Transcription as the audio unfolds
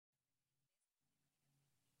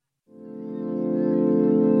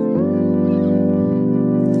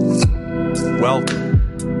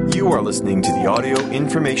Welcome. You are listening to the Audio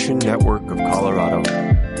Information Network of Colorado.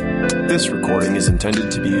 This recording is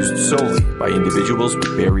intended to be used solely by individuals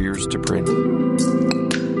with barriers to print.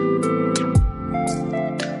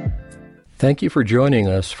 Thank you for joining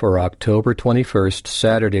us for October 21st,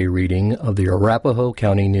 Saturday reading of the Arapahoe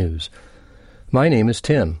County News. My name is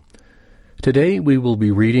Tim. Today we will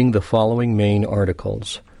be reading the following main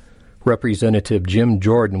articles. Representative Jim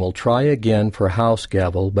Jordan will try again for House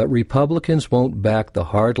gavel, but Republicans won't back the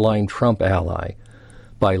hardline Trump ally,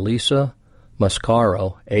 by Lisa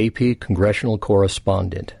Mascaro, AP Congressional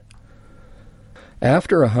Correspondent.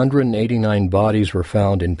 After 189 bodies were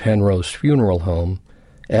found in Penrose Funeral Home,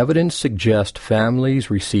 evidence suggests families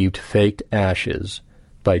received faked ashes,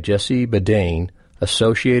 by Jesse Bedane,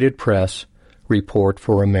 Associated Press, Report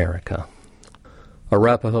for America.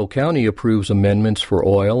 Arapahoe County approves amendments for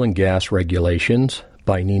oil and gas regulations,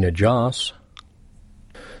 by Nina Joss.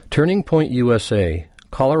 Turning Point USA,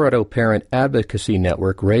 Colorado Parent Advocacy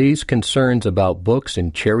Network raised concerns about books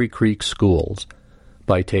in Cherry Creek schools,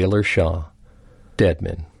 by Taylor Shaw.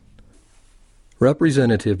 Deadman.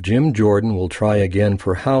 Representative Jim Jordan will try again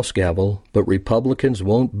for House gavel, but Republicans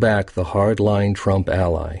won't back the hardline Trump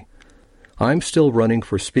ally. I'm still running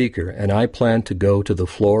for Speaker, and I plan to go to the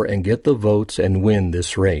floor and get the votes and win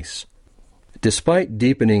this race. Despite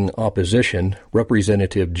deepening opposition,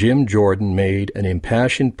 Representative Jim Jordan made an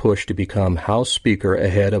impassioned push to become House Speaker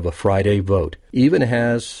ahead of a Friday vote, even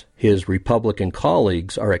as his Republican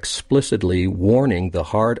colleagues are explicitly warning the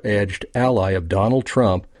hard-edged ally of Donald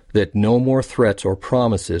Trump that no more threats or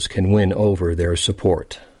promises can win over their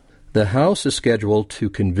support. The House is scheduled to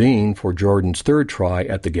convene for Jordan's third try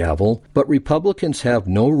at the gavel, but Republicans have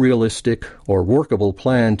no realistic or workable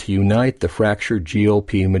plan to unite the fractured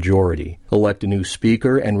GOP majority, elect a new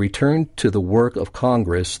Speaker, and return to the work of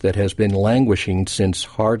Congress that has been languishing since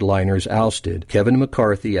hardliners ousted Kevin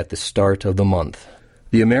McCarthy at the start of the month.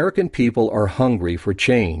 The American people are hungry for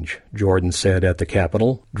change, Jordan said at the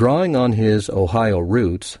Capitol. Drawing on his Ohio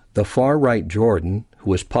roots, the far-right Jordan, who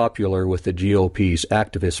was popular with the GOP's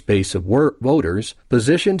activist base of voters,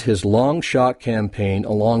 positioned his long-shot campaign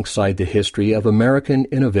alongside the history of American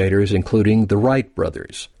innovators, including the Wright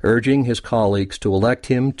brothers, urging his colleagues to elect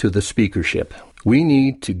him to the speakership. "We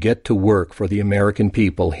need to get to work for the American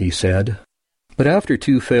people," he said. But after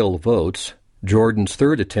two failed votes, Jordan's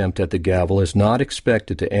third attempt at the gavel is not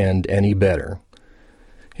expected to end any better.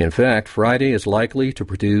 In fact, Friday is likely to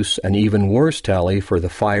produce an even worse tally for the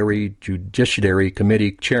fiery Judiciary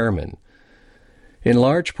Committee chairman, in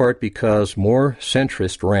large part because more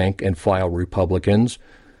centrist rank-and-file Republicans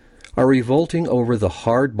are revolting over the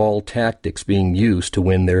hardball tactics being used to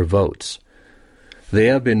win their votes. They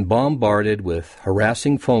have been bombarded with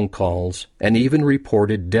harassing phone calls and even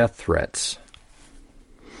reported death threats.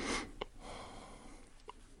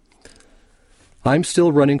 "I'm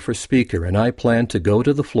still running for Speaker, and I plan to go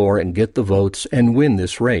to the floor and get the votes and win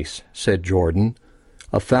this race," said Jordan,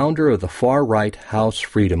 a founder of the far-right House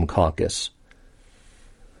Freedom Caucus.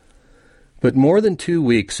 But more than 2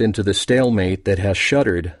 weeks into the stalemate that has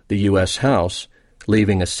shuttered the U.S. House,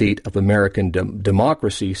 leaving a seat of American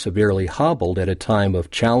democracy severely hobbled at a time of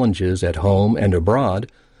challenges at home and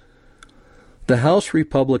abroad, the House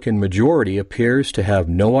Republican majority appears to have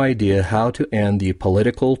no idea how to end the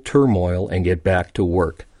political turmoil and get back to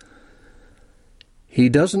work. "He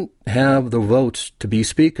doesn't have the votes to be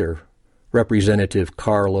Speaker," Representative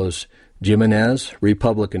Carlos Jimenez,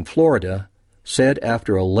 Republican Florida, said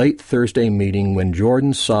after a late Thursday meeting when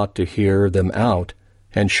Jordan sought to hear them out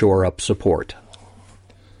and shore up support.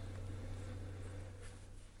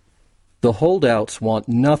 "The holdouts want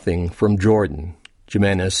nothing from Jordan,"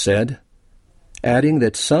 Jimenez said, adding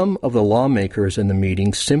that some of the lawmakers in the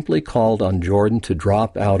meeting simply called on Jordan to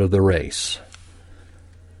drop out of the race.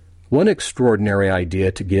 One extraordinary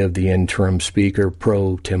idea to give the interim Speaker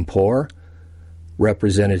pro tempore,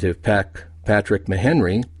 Representative Patrick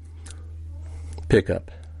McHenry,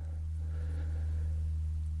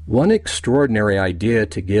 One extraordinary idea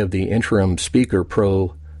to give the interim Speaker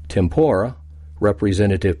pro tempore,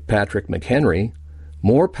 Representative Patrick McHenry,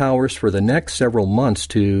 more powers for the next several months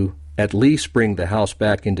to at least bring the House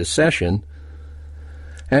back into session,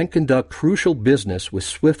 and conduct crucial business was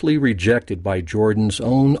swiftly rejected by Jordan's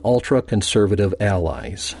own ultra-conservative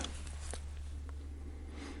allies.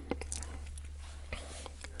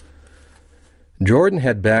 Jordan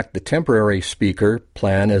had backed the temporary Speaker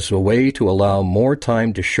plan as a way to allow more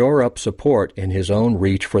time to shore up support in his own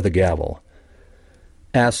reach for the gavel.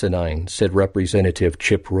 "Asinine," said Representative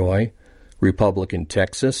Chip Roy, Republican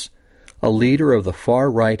Texas, a leader of the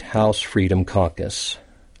far-right House Freedom Caucus.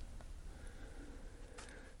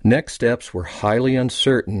 Next steps were highly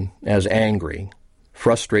uncertain as angry,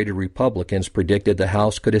 frustrated Republicans predicted the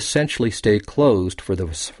House could essentially stay closed for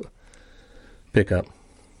the pickup.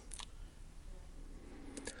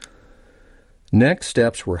 Next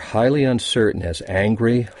steps were highly uncertain as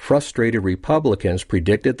angry, frustrated Republicans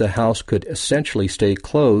predicted the House could essentially stay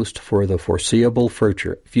closed for the foreseeable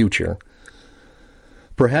future,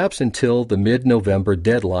 perhaps until the mid-November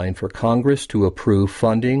deadline for Congress to approve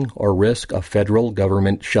funding or risk a federal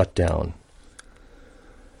government shutdown.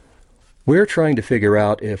 We're trying to figure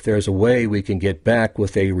out if there's a way we can get back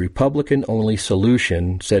with a Republican-only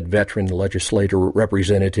solution, said veteran legislator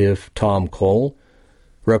Representative Tom Cole,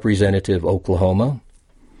 Representative Oklahoma.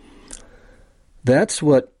 That's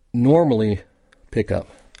what normal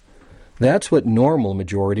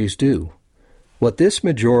majorities do. What this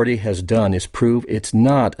majority has done is prove it's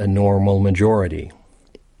not a normal majority.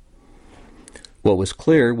 What was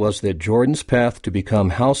clear was that Jordan's path to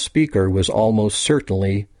become House Speaker was almost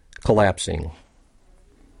certainly collapsing.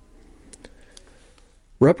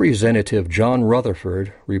 Representative John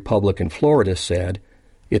Rutherford, Republican Florida, said,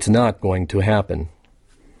 "It's not going to happen."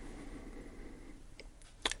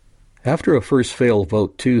 After a first failed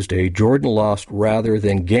vote Tuesday, Jordan lost rather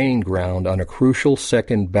than gained ground on a crucial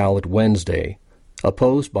second ballot Wednesday,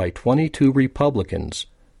 opposed by 22 Republicans,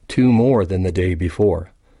 2 more than the day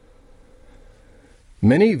before.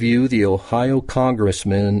 Many view the Ohio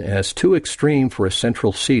congressman as too extreme for a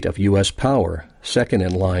central seat of U.S. power, second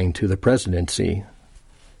in line to the presidency.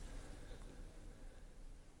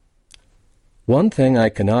 "One thing I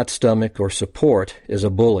cannot stomach or support is a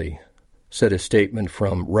bully," said a statement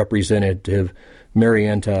from Representative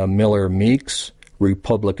Marietta Miller Meeks,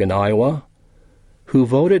 Republican Iowa, who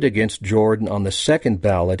voted against Jordan on the second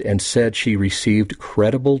ballot and said she received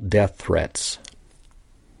credible death threats.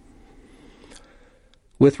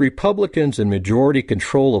 With Republicans in majority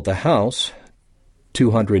control of the House,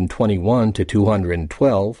 221 to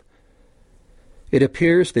 212, it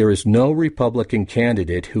appears there is no Republican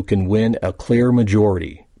candidate who can win a clear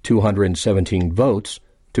majority, 217 votes,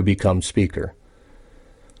 to become Speaker.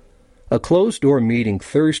 A closed-door meeting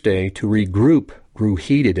Thursday to regroup grew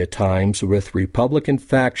heated at times, with Republican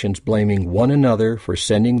factions blaming one another for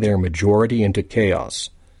sending their majority into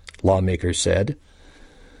chaos, lawmakers said.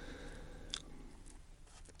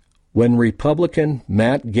 When Republican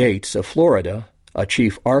Matt Gaetz of Florida, a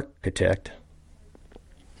chief architect,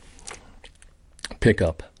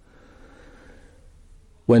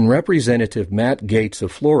 When Representative Matt Gaetz of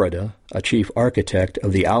Florida, a chief architect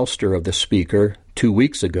of the ouster of the Speaker, 2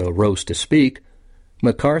 weeks ago rose to speak,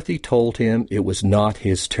 McCarthy told him it was not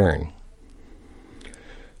his turn.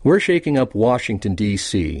 "We're shaking up Washington,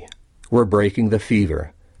 D.C. We're breaking the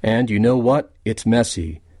fever. And you know what? It's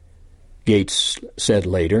messy," Gaetz said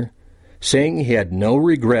later, saying he had no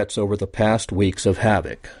regrets over the past weeks of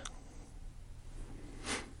havoc.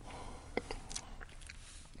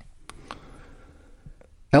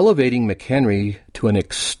 Elevating McHenry to an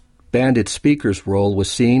expanded Speaker's role was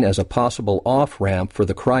seen as a possible off-ramp for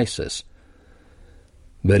the crisis,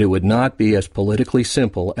 but it would not be as politically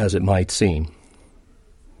simple as it might seem.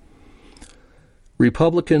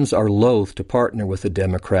 Republicans are loath to partner with the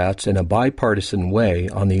Democrats in a bipartisan way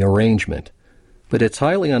on the arrangement, but it's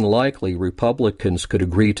highly unlikely Republicans could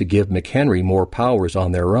agree to give McHenry more powers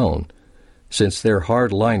on their own, since their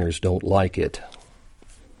hardliners don't like it.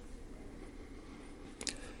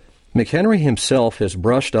 McHenry himself has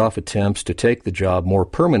brushed off attempts to take the job more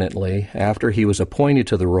permanently after he was appointed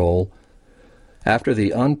to the role after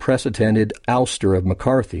the unprecedented ouster of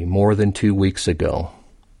McCarthy more than 2 weeks ago.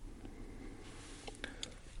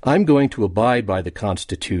 "I'm going to abide by the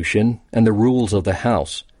Constitution and the rules of the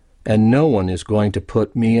House, and no one is going to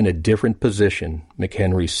put me in a different position,"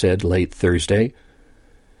 McHenry said late Thursday,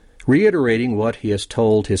 reiterating what he has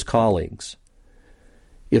told his colleagues.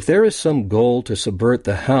 "If there is some goal to subvert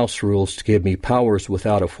the House rules to give me powers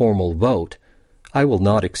without a formal vote, I will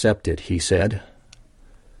not accept it," he said.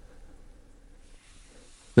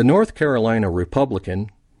 The North Carolina Republican,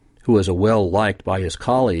 who is well-liked by his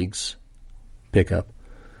colleagues, The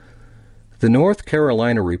North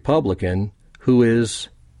Carolina Republican, who is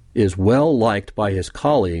well-liked by his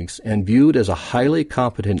colleagues and viewed as a highly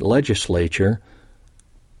competent legislator,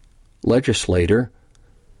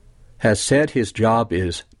 has said his job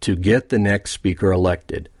is to get the next Speaker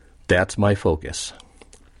elected. "That's my focus."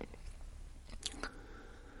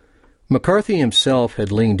 McCarthy himself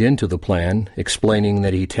had leaned into the plan, explaining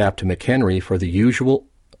that he tapped McHenry for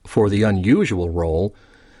the unusual role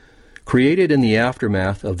created in the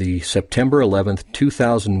aftermath of the September 11,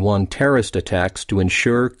 2001 terrorist attacks to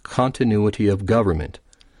ensure continuity of government.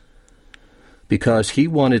 because he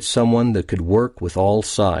wanted someone that could work with all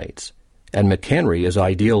sides, and McHenry is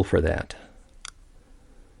ideal for that.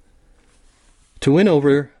 To win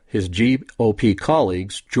over his GOP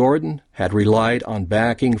colleagues, Jordan had relied on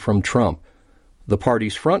backing from Trump, the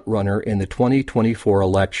party's frontrunner in the 2024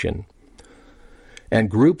 election, and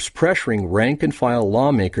groups pressuring rank-and-file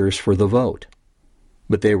lawmakers for the vote.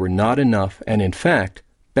 But they were not enough and, in fact,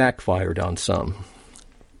 backfired on some.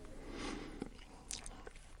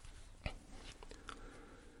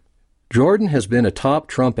 Jordan has been a top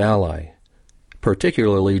Trump ally,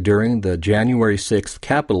 particularly during the January 6th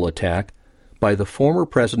Capitol attack by the former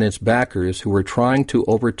president's backers who were trying to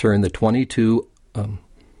overturn the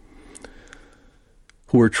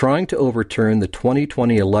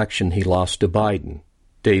 2020 election he lost to Biden.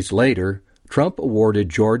 Days later, Trump awarded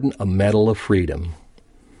Jordan a Medal of Freedom.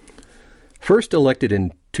 First elected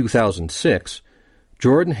in 2006,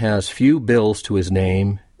 Jordan has few bills to his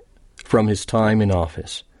name from his time in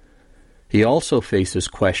office. He also faces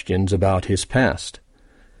questions about his past.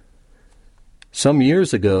 Some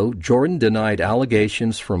years ago, Jordan denied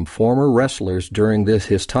allegations from former wrestlers during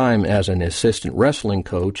his time as an assistant wrestling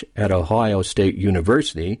coach at Ohio State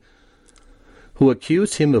University, who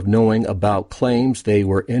accused him of knowing about claims they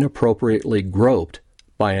were inappropriately groped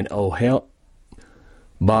by an Ohio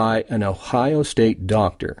State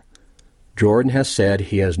doctor. Jordan has said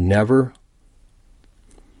he was never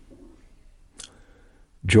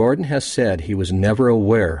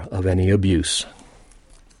aware of any abuse.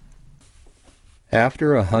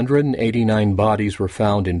 After 189 bodies were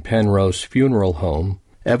found in Penrose Funeral Home,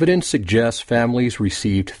 evidence suggests families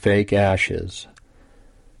received fake ashes.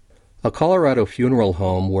 A Colorado funeral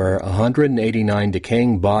home where 189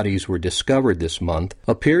 decaying bodies were discovered this month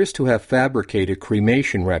appears to have fabricated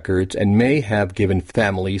cremation records and may have given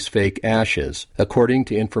families fake ashes, according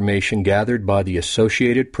to information gathered by the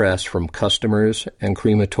Associated Press from customers and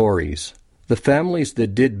crematories. The families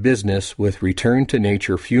that did business with Return to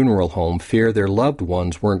Nature Funeral Home fear their loved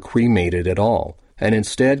ones weren't cremated at all, and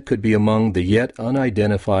instead could be among the yet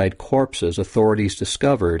unidentified corpses authorities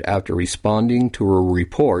discovered after responding to a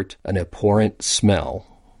report an abhorrent smell.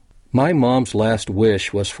 My mom's last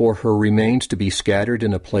wish was for her remains to be scattered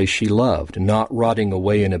in a place she loved, not rotting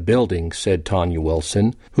away in a building, said Tanya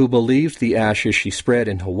Wilson, who believes the ashes she spread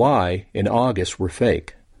in Hawaii in August were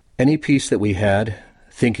fake. Any peace that we had,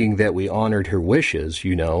 thinking that we honored her wishes,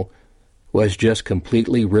 was just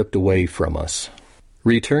completely ripped away from us.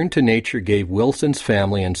 Return to Nature gave Wilson's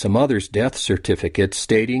family and some others death certificates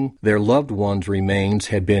stating their loved ones' remains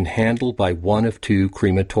had been handled by one of two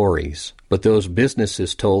crematories. But those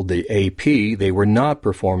businesses told the AP they were not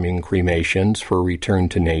performing cremations for Return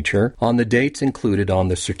to Nature on the dates included on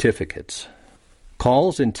the certificates.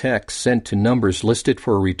 Calls and texts sent to numbers listed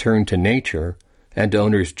for Return to Nature and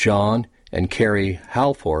owners John and Carrie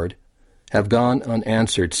Halford have gone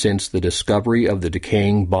unanswered since the discovery of the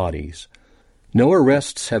decaying bodies. No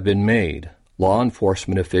arrests have been made. Law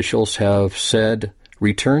enforcement officials have said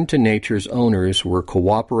Return to Nature's owners were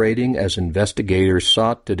cooperating as investigators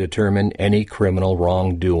sought to determine any criminal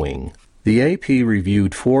wrongdoing. The AP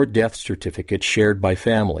reviewed 4 death certificates shared by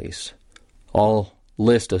families. All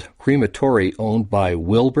list a crematory owned by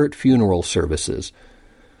Wilbert Funeral Services.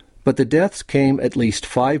 But the deaths came at least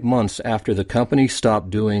 5 months after the company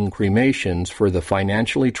stopped doing cremations for the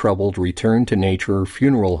financially troubled Return to Nature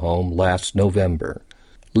Funeral Home last November.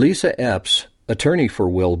 Lisa Epps, attorney for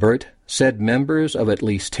Wilbert, said members of at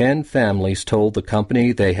least 10 families told the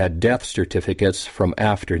company they had death certificates from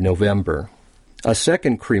after November. A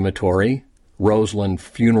second crematory, Roseland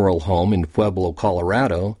Funeral Home in Pueblo,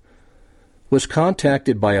 Colorado, was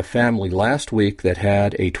contacted by a family last week that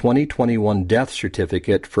had a 2021 death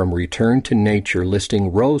certificate from Return to Nature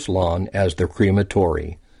listing Roselawn as their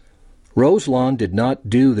crematory. Roselawn did not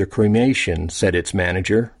do the cremation, said its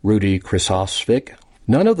manager, Rudy Krasovsvik.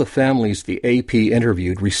 None of the families the AP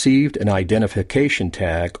interviewed received an identification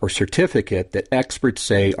tag or certificate that experts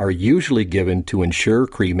say are usually given to ensure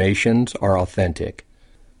cremations are authentic.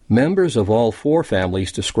 Members of all 4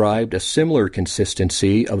 families described a similar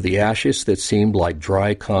consistency of the ashes that seemed like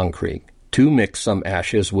dry concrete. 2 mixed some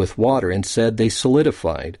ashes with water and said they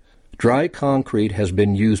solidified. Dry concrete has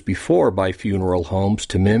been used before by funeral homes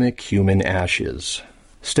to mimic human ashes.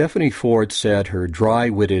 Stephanie Ford said her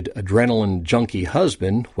dry-witted adrenaline junkie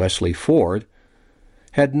husband, Wesley Ford,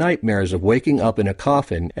 had nightmares of waking up in a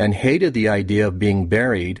coffin and hated the idea of being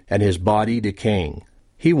buried and his body decaying.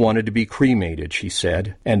 He wanted to be cremated, she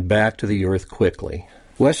said, and back to the earth quickly.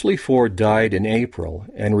 Wesley Ford died in April,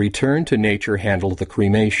 and Return to Nature handled the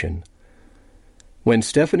cremation. When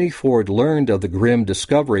Stephanie Ford learned of the grim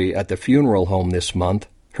discovery at the funeral home this month,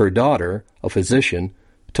 Her daughter, a physician,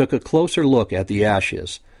 took a closer look at the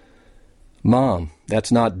ashes. "Mom,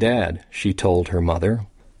 that's not Dad," she told her mother.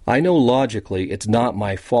 "I know logically it's not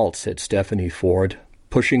my fault," said Stephanie Ford,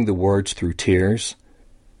 pushing the words through tears.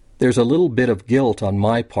 "There's a little bit of guilt on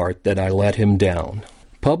my part that I let him down."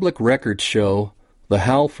 Public records show the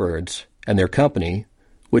Halfords and their company,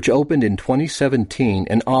 which opened in 2017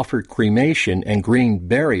 and offered cremation and green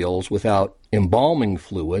burials without embalming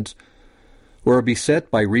fluids, were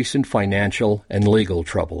beset by recent financial and legal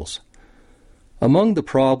troubles. Among the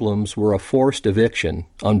problems were a forced eviction,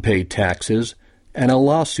 unpaid taxes, and a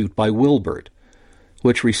lawsuit by Wilbert,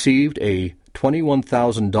 which received a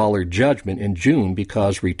 $21,000 judgment in June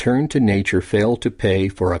because Return to Nature failed to pay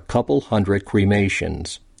for a couple hundred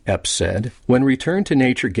cremations, Epps said. When Return to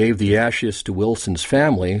Nature gave the ashes to Wilson's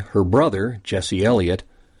family, her brother, Jesse Elliott,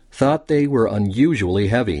 thought they were unusually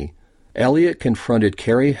heavy. Elliott confronted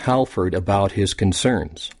Carrie Halford about his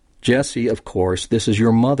concerns. "Jesse, of course, this is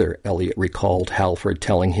your mother," Elliott recalled Halford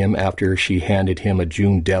telling him after she handed him a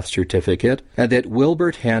June death certificate, and that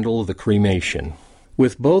Wilbert handled the cremation.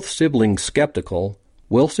 With both siblings skeptical,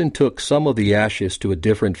 Wilson took some of the ashes to a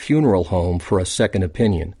different funeral home for a second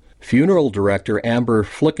opinion. Funeral director Amber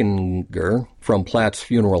Flickinger from Platt's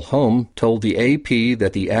Funeral Home told the AP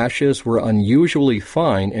that the ashes were unusually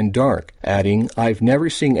fine and dark, adding, "I've never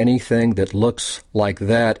seen anything that looks like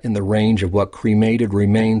that in the range of what cremated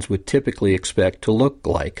remains would typically expect to look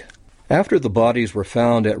like." After the bodies were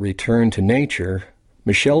found at Return to Nature,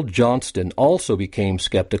 Michelle Johnston also became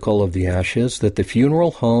skeptical of the ashes that the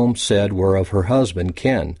funeral home said were of her husband,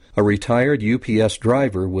 Ken, a retired UPS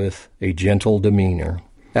driver with a gentle demeanor.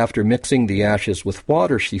 After mixing the ashes with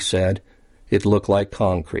water, she said, "It looked like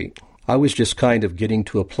concrete. I was just kind of getting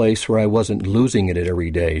to a place where I wasn't losing it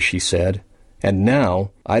every day," she said. "And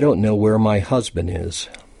now, I don't know where my husband is."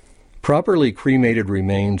 Properly cremated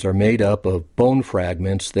remains are made up of bone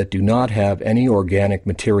fragments that do not have any organic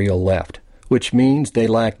material left, which means they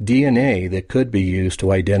lack DNA that could be used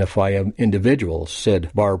to identify individuals, said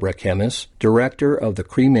Barbara Kemmis, director of the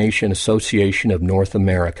Cremation Association of North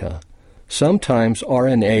America. Sometimes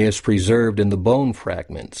RNA is preserved in the bone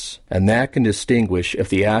fragments, and that can distinguish if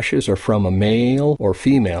the ashes are from a male or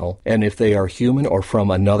female and if they are human or from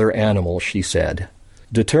another animal, she said.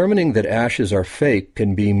 Determining that ashes are fake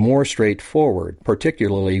can be more straightforward,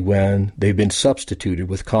 particularly when they've been substituted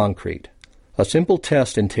with concrete. A simple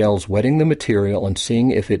test entails wetting the material and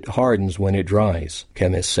seeing if it hardens when it dries,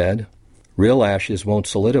 Kemmis said. Real ashes won't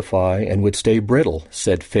solidify and would stay brittle,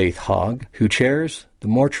 said Faith Hogg, who chairs the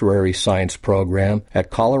mortuary science program at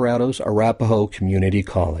Colorado's Arapahoe Community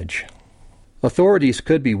College. Authorities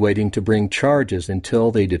could be waiting to bring charges until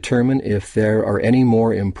they determine if there are any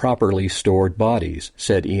more improperly stored bodies,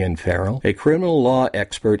 said Ian Farrell, a criminal law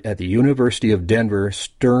expert at the University of Denver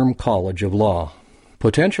Sturm College of Law.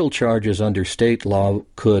 Potential charges under state law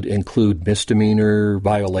could include misdemeanor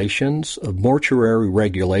violations of mortuary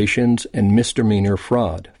regulations and misdemeanor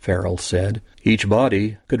fraud, Farrell said. Each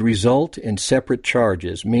body could result in separate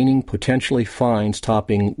charges, meaning potentially fines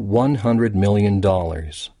topping $100 million.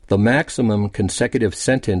 The maximum consecutive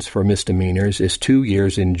sentence for misdemeanors is 2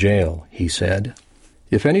 years in jail, he said.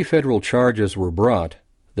 If any federal charges were brought,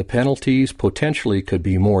 the penalties potentially could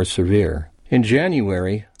be more severe. In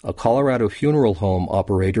January, a Colorado funeral home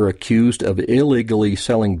operator accused of illegally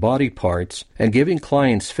selling body parts and giving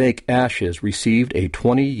clients fake ashes received a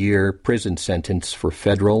 20-year prison sentence for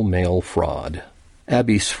federal mail fraud.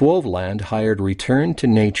 Abby Svovland hired Return to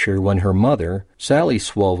Nature when her mother, Sally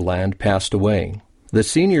Svovland, passed away. The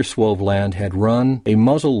senior Svovland had run a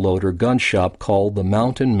muzzle-loader gun shop called the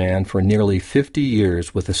Mountain Man for nearly 50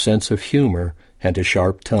 years with a sense of humor and a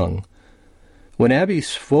sharp tongue. When Abby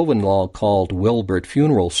Svovenlaw called Wilbert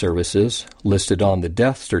Funeral Services, listed on the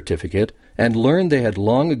death certificate, and learned they had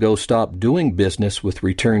long ago stopped doing business with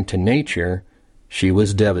Return to Nature, she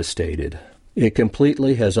was devastated. It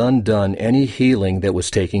completely has undone any healing that was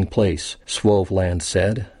taking place, Svovland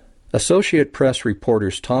said. Associate Press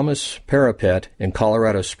reporters Thomas Parapet in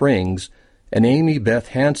Colorado Springs and Amy Beth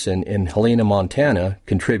Hansen in Helena, Montana,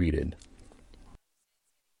 contributed.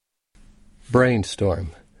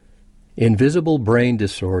 Brainstorm. Invisible brain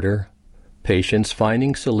disorder, patients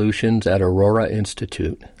finding solutions at Aurora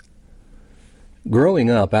Institute.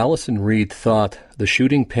 Growing up, Allison Reed thought the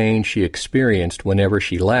shooting pain she experienced whenever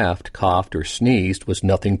she laughed, coughed, or sneezed was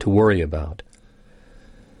nothing to worry about.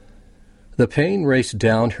 The pain raced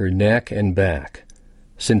down her neck and back.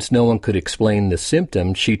 Since no one could explain the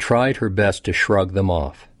symptoms, she tried her best to shrug them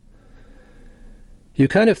off. You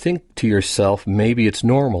kind of think to yourself, maybe it's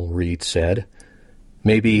normal, Reed said.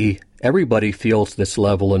 Maybe Everybody feels this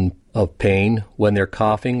level of pain when they're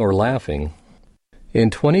coughing or laughing. In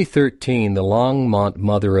 2013, the Longmont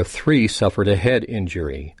mother of 3 suffered a head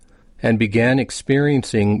injury and began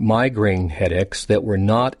experiencing migraine headaches that were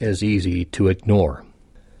not as easy to ignore.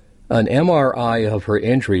 An MRI of her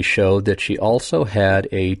injury showed that she also had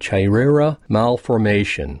a Chiari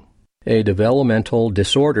malformation, a developmental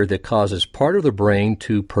disorder that causes part of the brain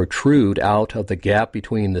to protrude out of the gap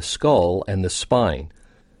between the skull and the spine.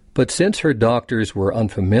 But since her doctors were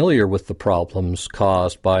unfamiliar with the problems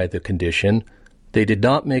caused by the condition, they did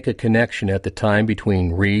not make a connection at the time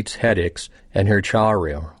between Reed's headaches and her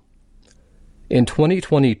Chiari. In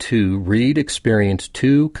 2022, Reed experienced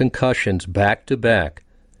 2 concussions back-to-back,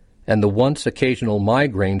 and the once occasional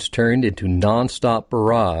migraines turned into nonstop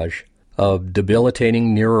barrage of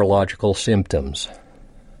debilitating neurological symptoms.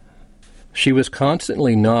 She was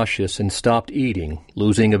constantly nauseous and stopped eating,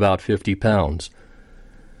 losing about 50 pounds.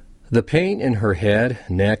 The pain in her head,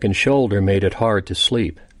 neck, and shoulder made it hard to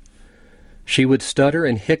sleep. She would stutter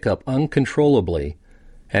and hiccup uncontrollably,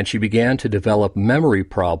 and she began to develop memory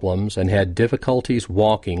problems and had difficulties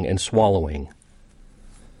walking and swallowing.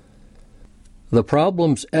 The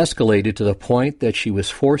problems escalated to the point that she was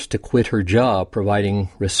forced to quit her job providing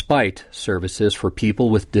respite services for people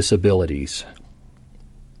with disabilities.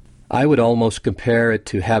 I would almost compare it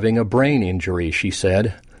to having a brain injury, she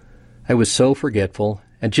said. I was so forgetful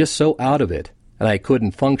and just so out of it, and I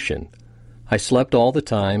couldn't function. I slept all the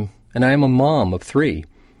time, and I am a mom of 3.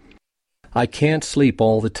 I can't sleep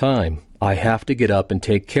all the time. I have to get up and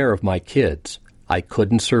take care of my kids. I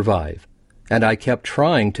couldn't survive, and I kept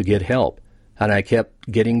trying to get help, and I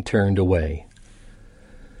kept getting turned away.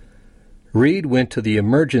 Reed went to the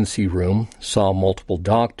emergency room, saw multiple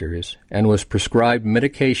doctors, and was prescribed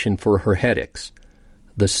medication for her headaches.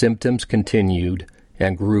 The symptoms continued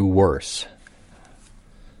and grew worse.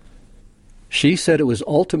 She said it was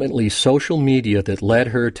ultimately social media that led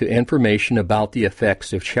her to information about the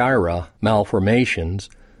effects of Chiari malformations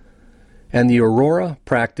and the Aurora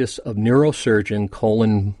practice of neurosurgeon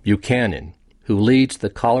Colin Buchanan, who leads the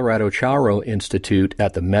Colorado Chiari Institute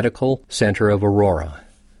at the Medical Center of Aurora.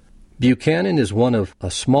 Buchanan is one of a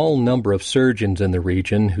small number of surgeons in the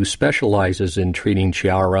region who specializes in treating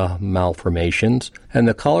Chiari malformations, and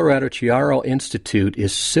the Colorado Chiari Institute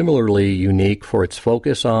is similarly unique for its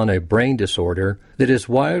focus on a brain disorder that is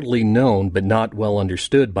widely known but not well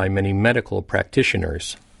understood by many medical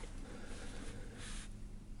practitioners.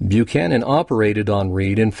 Buchanan operated on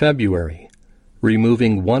Reed in February,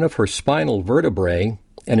 removing one of her spinal vertebrae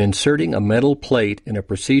and inserting a metal plate in a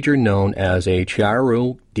procedure known as a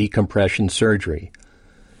Chiari decompression surgery.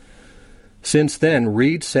 Since then,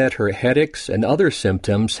 Reed said her headaches and other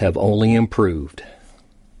symptoms have only improved.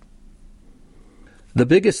 The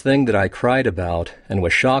biggest thing that I cried about and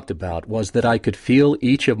was shocked about was that I could feel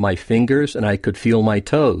each of my fingers and I could feel my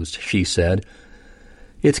toes, she said.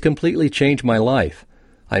 It's completely changed my life.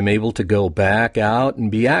 I'm able to go back out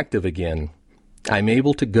and be active again. I'm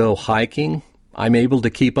able to go hiking. I'm able to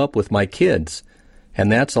keep up with my kids, and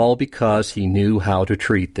that's all because he knew how to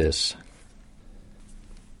treat this.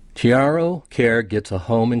 Chiari care gets a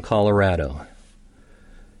home in Colorado.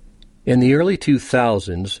 In the early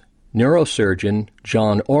 2000s, neurosurgeon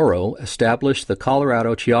John Oro established the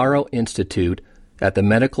Colorado Chiari Institute at the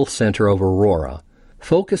Medical Center of Aurora,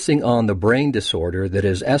 focusing on the brain disorder that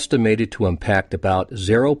is estimated to impact about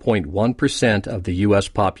 0.1% of the U.S.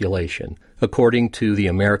 population, according to the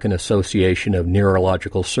American Association of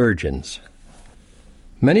Neurological Surgeons.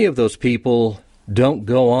 Many of those people don't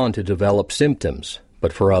go on to develop symptoms,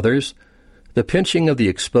 but for others, the pinching of the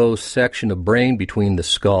exposed section of brain between the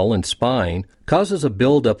skull and spine causes a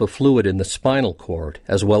buildup of fluid in the spinal cord,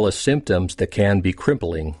 as well as symptoms that can be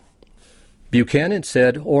crippling. Buchanan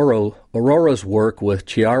said Aurora's work with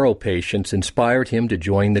Chiari patients inspired him to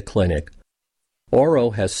join the clinic. Oro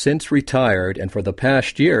has since retired, and for the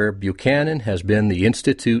past year, Buchanan has been the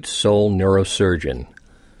Institute's sole neurosurgeon.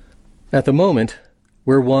 At the moment,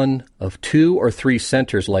 we're one of 2 or 3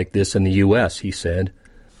 centers like this in the U.S., he said.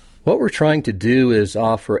 What we're trying to do is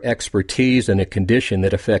offer expertise in a condition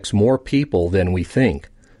that affects more people than we think.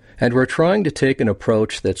 And we're trying to take an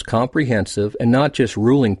approach that's comprehensive and not just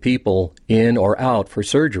ruling people in or out for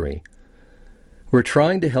surgery. We're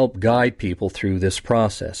trying to help guide people through this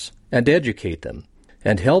process and educate them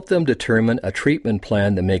and help them determine a treatment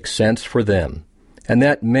plan that makes sense for them, and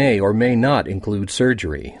that may or may not include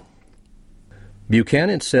surgery.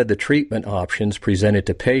 Buchanan said the treatment options presented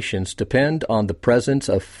to patients depend on the presence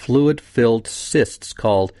of fluid-filled cysts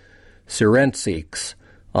called syrenchytes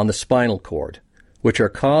on the spinal cord, which are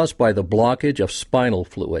caused by the blockage of spinal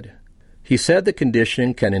fluid. He said the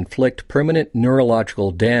condition can inflict permanent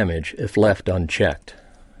neurological damage if left unchecked.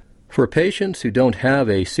 For patients who don't have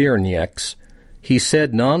a Cyrenaic, he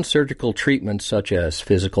said non-surgical treatments such as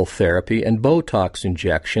physical therapy and Botox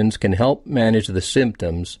injections can help manage the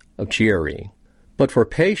symptoms of Chiari. But for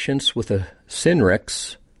patients with a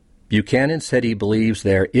Cyrenaic, Buchanan said he believes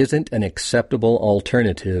there isn't an acceptable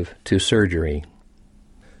alternative to surgery.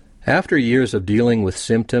 After years of dealing with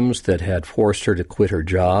symptoms that had forced her to quit her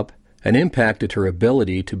job and impacted her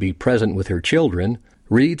ability to be present with her children,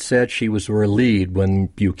 Reed said she was relieved when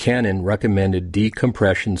Buchanan recommended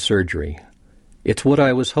decompression surgery. "It's what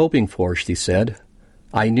I was hoping for," she said.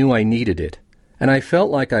 "I knew I needed it, and I felt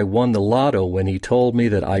like I won the lotto when he told me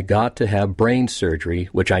that I got to have brain surgery,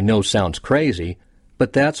 which I know sounds crazy,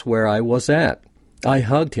 but that's where I was at. I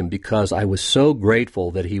hugged him because I was so grateful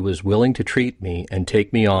that he was willing to treat me and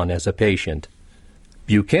take me on as a patient."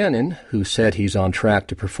 Buchanan, who said he's on track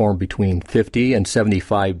to perform between 50 and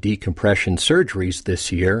 75 decompression surgeries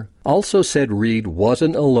this year, also said Reed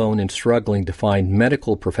wasn't alone in struggling to find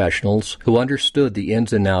medical professionals who understood the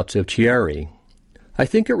ins and outs of Chiari. "I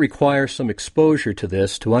think it requires some exposure to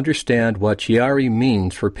this to understand what Chiari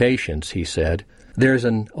means for patients," he said. "There's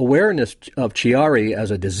an awareness of Chiari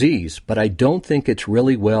as a disease, but I don't think it's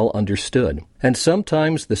really well understood. And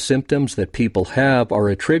sometimes the symptoms that people have are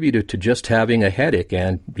attributed to just having a headache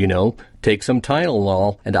and, take some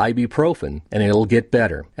Tylenol and ibuprofen and it'll get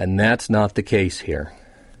better. And that's not the case here."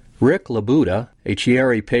 Rick Labuda, a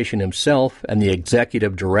Chiari patient himself and the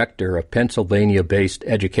executive director of Pennsylvania-based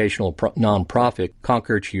educational nonprofit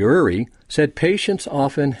Conquer Chiari, said patients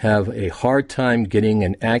often have a hard time getting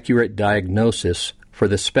an accurate diagnosis for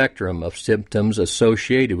the spectrum of symptoms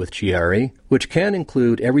associated with Chiari, which can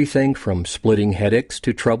include everything from splitting headaches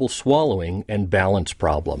to trouble swallowing and balance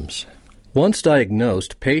problems. Once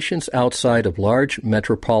diagnosed, patients outside of large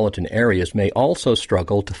metropolitan areas may also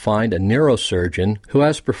struggle to find a neurosurgeon who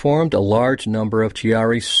has performed a large number of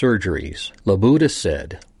Chiari surgeries, Labuda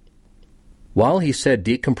said. While he said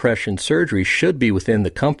decompression surgery should be within the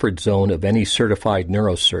comfort zone of any certified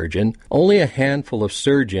neurosurgeon, only a handful of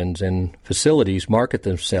surgeons and facilities market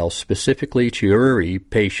themselves specifically to Chiari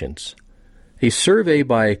patients. A survey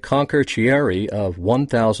by Conquer Chiari of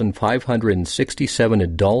 1,567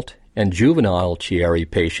 adult and juvenile Chiari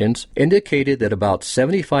patients indicated that about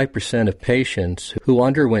 75% of patients who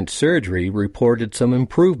underwent surgery reported some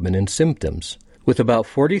improvement in symptoms, with about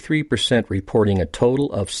 43% reporting a total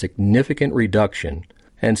of significant reduction,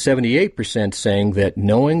 and 78% saying that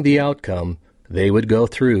knowing the outcome, they would go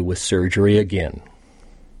through with surgery again.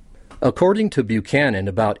 According to Buchanan,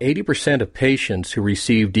 about 80% of patients who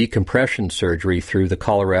receive decompression surgery through the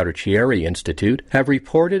Colorado Chiari Institute have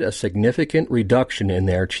reported a significant reduction in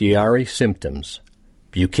their Chiari symptoms.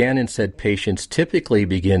 Buchanan said patients typically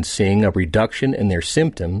begin seeing a reduction in their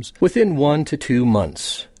symptoms within 1 to 2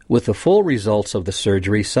 months, with the full results of the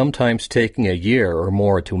surgery sometimes taking a year or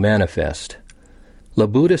more to manifest.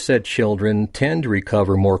 Labuda said children tend to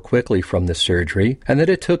recover more quickly from the surgery and that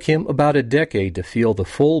it took him about a decade to feel the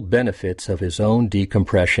full benefits of his own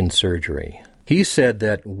decompression surgery. He said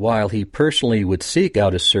that while he personally would seek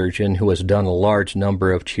out a surgeon who has done a large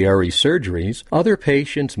number of Chiari surgeries, other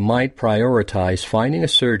patients might prioritize finding a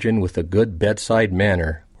surgeon with a good bedside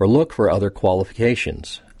manner or look for other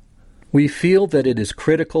qualifications. "We feel that it is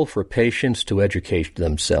critical for patients to educate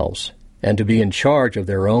themselves and to be in charge of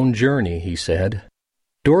their own journey," he said.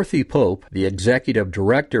 Dorothy Pope, the executive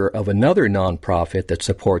director of another nonprofit that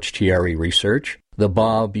supports Chiari research, the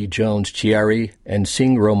Bob B. Jones Chiari and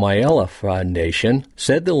Singromayela Foundation,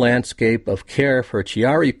 said the landscape of care for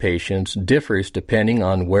Chiari patients differs depending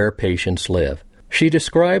on where patients live. She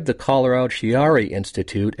described the Colorado Chiari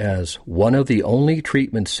Institute as one of the only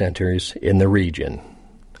treatment centers in the region.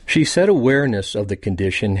 She said awareness of the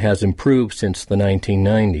condition has improved since the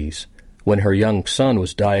 1990s. When her young son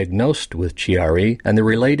was diagnosed with Chiari and the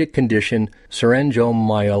related condition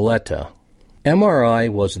Syringomyelita. MRI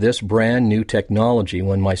was this brand new technology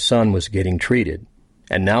when my son was getting treated,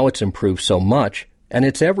 and now it's improved so much, and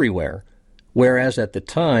it's everywhere, whereas at the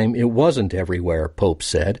time it wasn't everywhere, Pope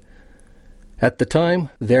said. At the time,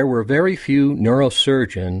 there were very few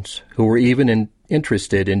neurosurgeons who were even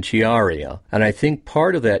interested in Chiari, and I think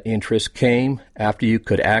part of that interest came after you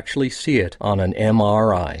could actually see it on an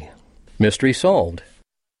MRI. Mystery solved.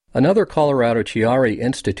 Another Colorado Chiari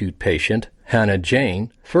Institute patient, Hannah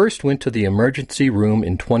Jane, first went to the emergency room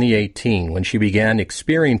in 2018 when she began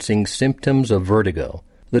experiencing symptoms of vertigo.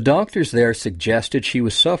 The doctors there suggested she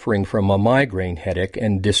was suffering from a migraine headache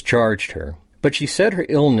and discharged her. But she said her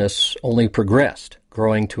illness only progressed,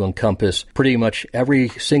 growing to encompass pretty much every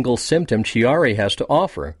single symptom Chiari has to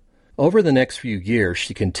offer. Over the next few years,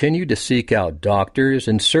 she continued to seek out doctors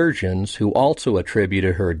and surgeons who also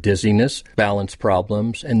attributed her dizziness, balance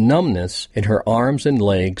problems, and numbness in her arms and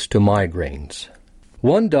legs to migraines.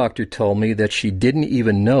 One doctor told me that she didn't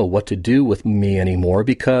even know what to do with me anymore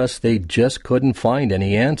because they just couldn't find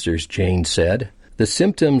any answers, Jane said. The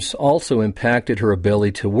symptoms also impacted her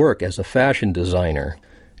ability to work as a fashion designer.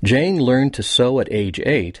 Jane learned to sew at age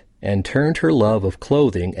 8 and turned her love of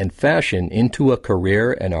clothing and fashion into a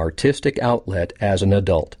career and artistic outlet as an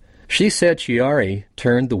adult. She said Chiari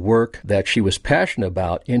turned the work that she was passionate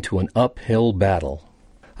about into an uphill battle.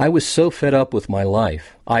 I was so fed up with my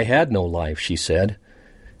life. I had no life, she said.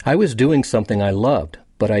 I was doing something I loved,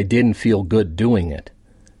 but I didn't feel good doing it.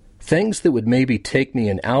 Things that would maybe take me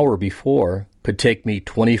an hour before could take me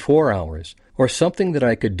 24 hours, or something that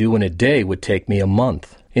I could do in a day would take me a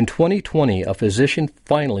month. In 2020, a physician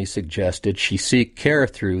finally suggested she seek care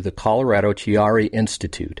through the Colorado Chiari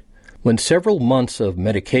Institute. When several months of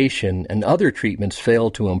medication and other treatments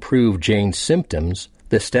failed to improve Jane's symptoms,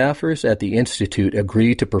 the staffers at the institute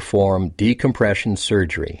agreed to perform decompression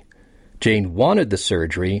surgery. Jane wanted the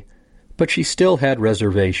surgery, but she still had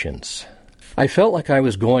reservations. I felt like I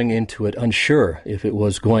was going into it unsure if it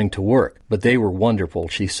was going to work, but they were wonderful,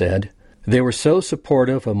 she said. They were so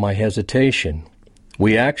supportive of my hesitation.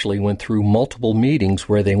 We actually went through multiple meetings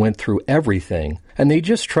where they went through everything, and they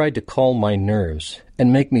just tried to calm my nerves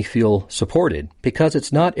and make me feel supported, because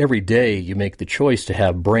it's not every day you make the choice to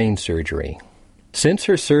have brain surgery. Since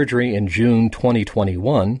her surgery in June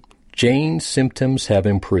 2021, Jane's symptoms have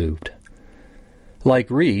improved. Like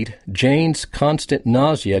Reed, Jane's constant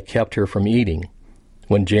nausea kept her from eating.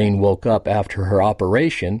 When Jane woke up after her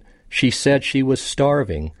operation, she said she was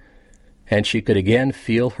starving, and she could again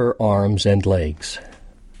feel her arms and legs.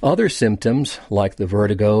 Other symptoms, like the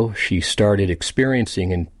vertigo she started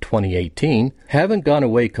experiencing in 2018, haven't gone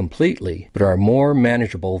away completely, but are more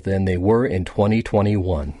manageable than they were in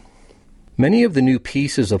 2021. Many of the new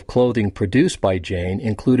pieces of clothing produced by Jane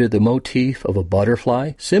included the motif of a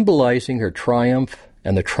butterfly, symbolizing her triumph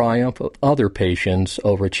and the triumph of other patients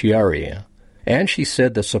over Chiari. And she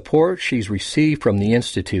said the support she's received from the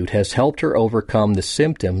Institute has helped her overcome the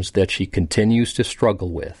symptoms that she continues to struggle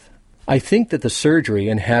with. I think that the surgery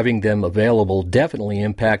and having them available definitely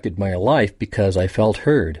impacted my life because I felt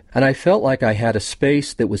heard, and I felt like I had a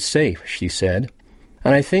space that was safe, she said.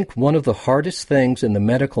 And I think one of the hardest things in the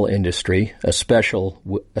medical industry,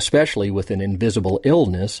 especially with an invisible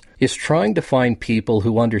illness, is trying to find people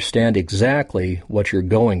who understand exactly what you're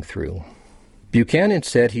going through. Buchanan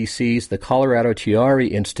said he sees the Colorado Chiari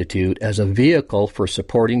Institute as a vehicle for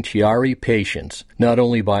supporting Chiari patients, not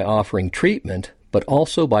only by offering treatment, but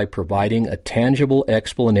also by providing a tangible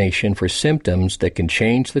explanation for symptoms that can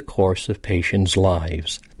change the course of patients'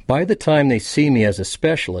 lives. By the time they see me as a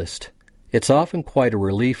specialist, it's often quite a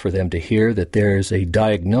relief for them to hear that there's a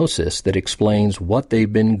diagnosis that explains what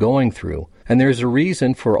they've been going through. And there's a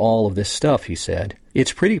reason for all of this stuff, he said.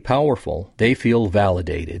 It's pretty powerful. They feel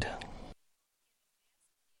validated.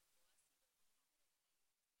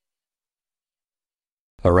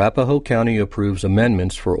 Arapahoe County approves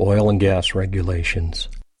amendments for oil and gas regulations.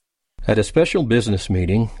 At a special business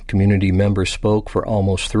meeting, community members spoke for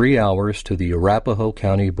almost 3 hours to the Arapahoe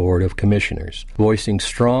County Board of Commissioners, voicing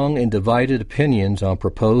strong and divided opinions on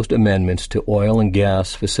proposed amendments to oil and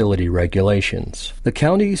gas facility regulations. The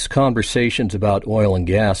county's conversations about oil and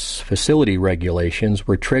gas facility regulations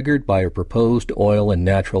were triggered by a proposed oil and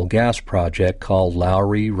natural gas project called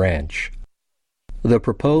Lowry Ranch. The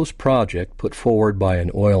proposed project, put forward by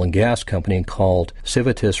an oil and gas company called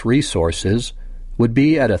Civitas Resources, would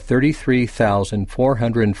be at a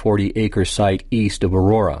 33,440-acre site east of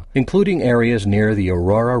Aurora, including areas near the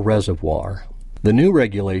Aurora Reservoir. The new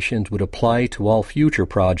regulations would apply to all future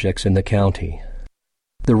projects in the county.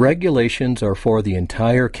 The regulations are for the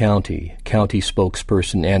entire county, county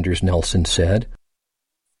spokesperson Anders Nelson said.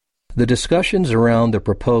 The discussions around the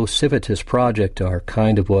proposed Civitas project are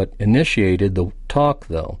kind of what initiated the talk,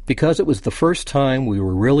 though, because it was the first time we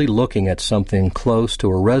were really looking at something close to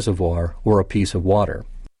a reservoir or a piece of water.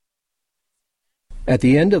 At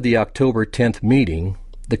the end of the October 10th meeting,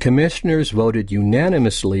 the commissioners voted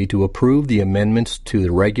unanimously to approve the amendments to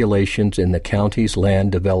the regulations in the county's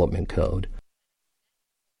Land Development Code.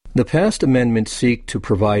 The passed amendments seek to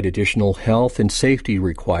provide additional health and safety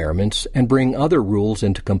requirements and bring other rules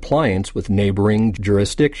into compliance with neighboring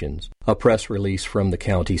jurisdictions, a press release from the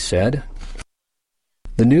county said.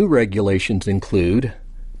 The new regulations include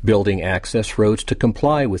building access roads to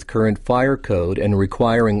comply with current fire code and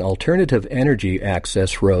requiring alternative energy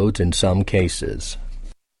access roads in some cases.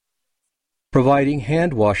 providing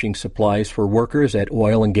hand-washing supplies for workers at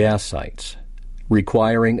oil and gas sites,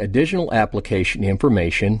 requiring additional application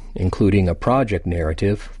information, including a project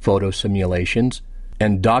narrative, photo simulations,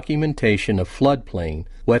 and documentation of floodplain,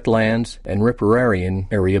 wetlands, and riparian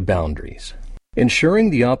area boundaries. Ensuring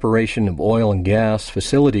the operation of oil and gas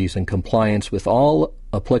facilities in compliance with all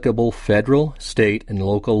applicable federal, state, and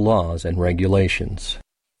local laws and regulations.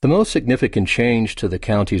 The most significant change to the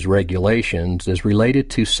county's regulations is related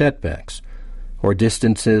to setbacks, or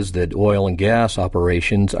distances that oil and gas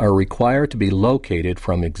operations are required to be located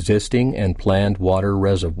from existing and planned water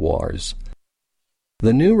reservoirs.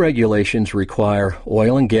 The new regulations require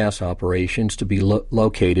oil and gas operations to be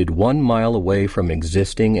located 1 mile away from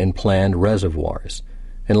existing and planned reservoirs,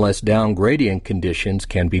 unless downgradient conditions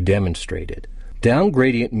can be demonstrated.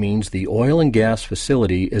 Downgradient means the oil and gas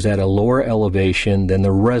facility is at a lower elevation than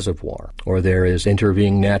the reservoir, or there is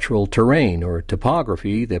intervening natural terrain or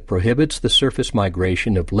topography that prohibits the surface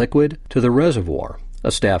migration of liquid to the reservoir,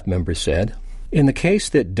 a staff member said. In the case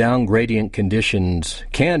that downgradient conditions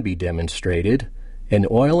can be demonstrated, an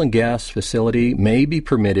oil and gas facility may be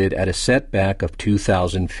permitted at a setback of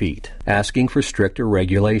 2,000 feet, asking for stricter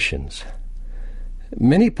regulations.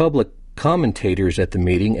 Many public commentators at the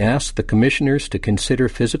meeting asked the commissioners to consider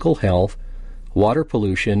physical health, water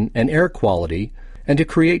pollution, and air quality, and to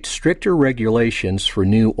create stricter regulations for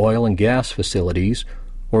new oil and gas facilities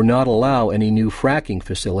or not allow any new fracking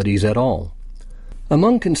facilities at all.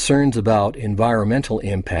 Among concerns about environmental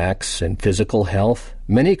impacts and physical health,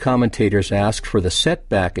 many commentators asked for the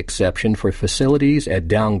setback exception for facilities at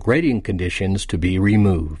downgradient conditions to be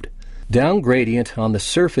removed. Downgradient on the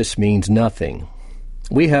surface means nothing.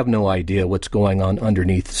 We have no idea what's going on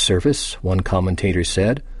underneath the surface, one commentator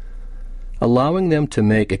said. Allowing them to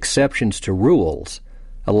make exceptions to rules,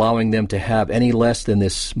 allowing them to have any less than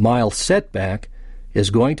this mile setback, is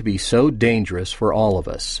going to be so dangerous for all of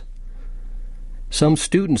us. Some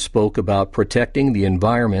students spoke about protecting the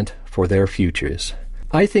environment for their futures.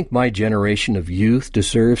 I think my generation of youth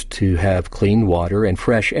deserves to have clean water and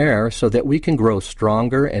fresh air so that we can grow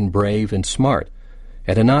stronger and brave and smart,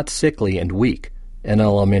 and are not sickly and weak, an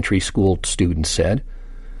elementary school student said.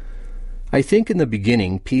 I think in the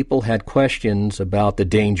beginning people had questions about the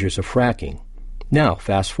dangers of fracking. Now,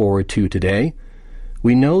 fast forward to today,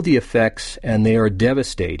 we know the effects and they are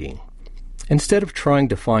devastating. Instead of trying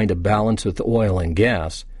to find a balance with oil and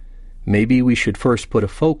gas, maybe we should first put a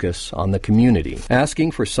focus on the community,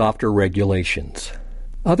 asking for softer regulations.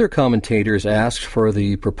 Other commentators asked for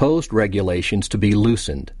the proposed regulations to be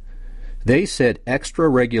loosened. They said extra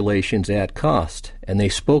regulations add cost, and they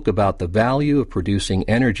spoke about the value of producing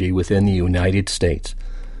energy within the United States.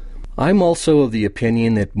 I'm also of the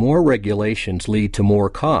opinion that more regulations lead to more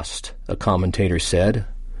cost, a commentator said.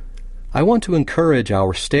 I want to encourage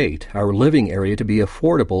our state, our living area, to be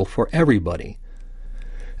affordable for everybody.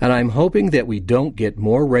 And I'm hoping that we don't get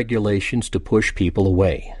more regulations to push people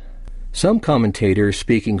away. Some commentators,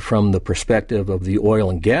 speaking from the perspective of the oil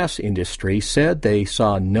and gas industry, said they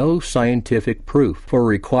saw no scientific proof for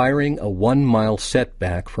requiring a 1 mile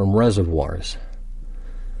setback from reservoirs.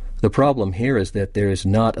 The problem here is that there is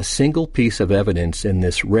not a single piece of evidence in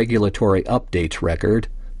this regulatory updates record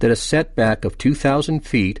that a setback of 2,000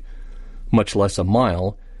 feet, much less a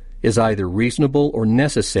mile, is either reasonable or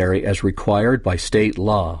necessary as required by state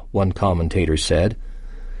law, one commentator said.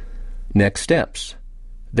 Next steps.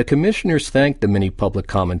 The commissioners thanked the many public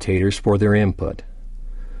commentators for their input.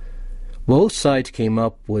 Both sides came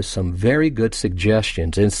up with some very good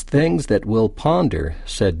suggestions and things that we'll ponder,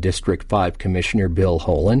 said District 5 Commissioner Bill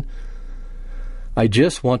Holen. I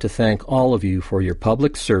just want to thank all of you for your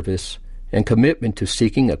public service and commitment to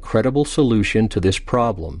seeking a credible solution to this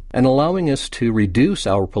problem and allowing us to reduce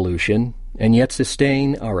our pollution and yet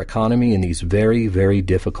sustain our economy in these very, very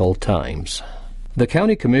difficult times. The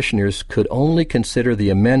county commissioners could only consider the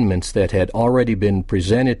amendments that had already been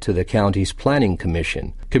presented to the county's planning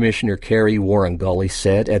commission, Commissioner Carrie Warren-Gully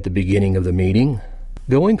said at the beginning of the meeting.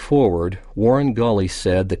 Going forward, Warren-Gully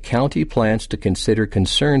said the county plans to consider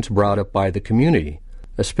concerns brought up by the community,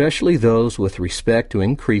 especially those with respect to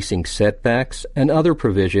increasing setbacks and other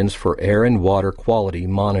provisions for air and water quality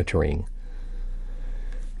monitoring.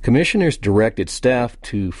 Commissioners directed staff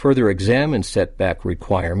to further examine setback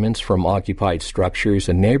requirements from occupied structures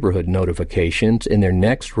and neighborhood notifications in their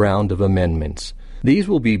next round of amendments. These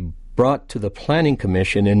will be brought to the Planning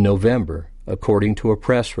Commission in November, according to a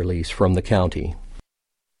press release from the county.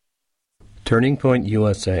 Turning Point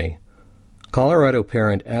USA. Colorado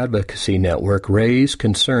Parent Advocacy Network raised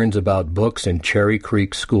concerns about books in Cherry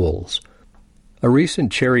Creek schools. A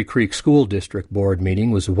recent Cherry Creek School District Board meeting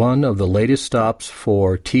was one of the latest stops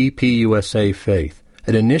for TPUSA Faith,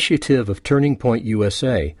 an initiative of Turning Point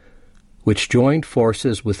USA, which joined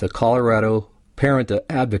forces with the Colorado Parent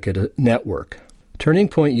Advocate Network. Turning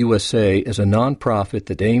Point USA is a nonprofit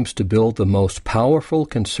that aims to build the most powerful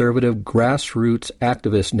conservative grassroots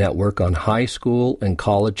activist network on high school and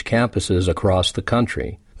college campuses across the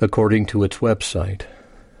country, according to its website.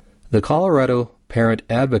 The Colorado Parent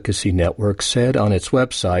Advocacy Network said on its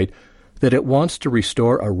website that it wants to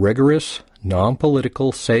restore a rigorous,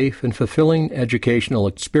 non-political, safe, and fulfilling educational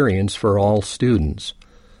experience for all students.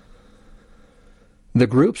 The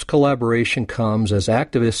group's collaboration comes as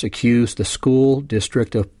activists accuse the school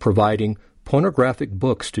district of providing pornographic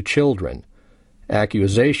books to children,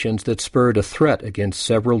 accusations that spurred a threat against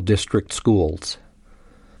several district schools.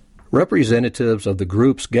 Representatives of the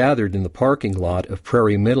groups gathered in the parking lot of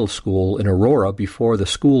Prairie Middle School in Aurora before the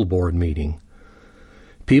school board meeting.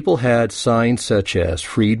 People had signs such as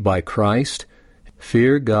 "Freed by Christ,"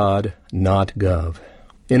 "Fear God, not Gov."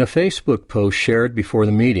 In a Facebook post shared before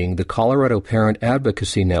the meeting, the Colorado Parent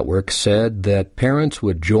Advocacy Network said that parents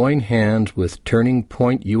would join hands with Turning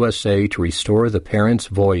Point USA to restore the parents'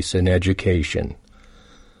 voice in education.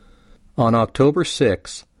 On October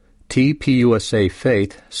 6, TPUSA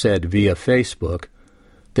Faith said via Facebook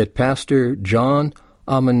that Pastor John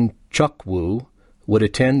Amanchukwu would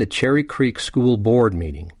attend the Cherry Creek School Board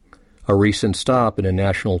meeting, a recent stop in a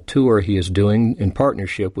national tour he is doing in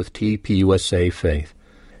partnership with TPUSA Faith.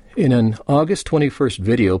 In an August 21st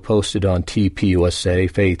video posted on TPUSA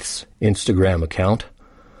Faith's Instagram account,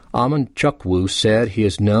 Amanchukwu said he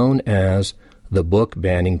is known as the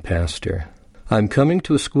book-banning pastor. "I'm coming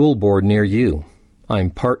to a school board near you. I'm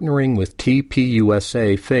partnering with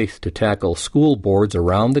TPUSA Faith to tackle school boards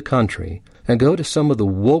around the country and go to some of the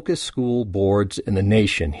wokest school boards in the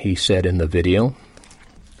nation," he said in the video.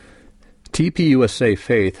 TPUSA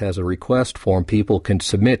Faith has a request form people can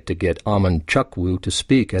submit to get Amanchukwu to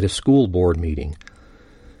speak at a school board meeting.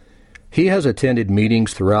 He has attended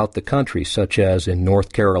meetings throughout the country, such as in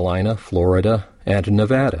North Carolina, Florida, and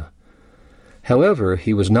Nevada. However,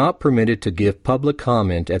 he was not permitted to give public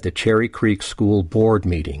comment at the Cherry Creek School Board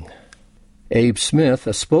meeting. Abe Smith,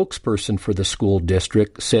 a spokesperson for the school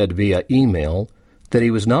district, said via email that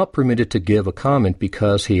he was not permitted to give a comment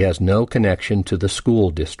because he has no connection to the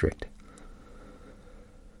school district.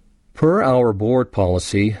 Per our board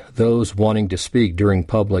policy, those wanting to speak during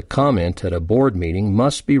public comment at a board meeting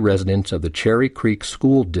must be residents of the Cherry Creek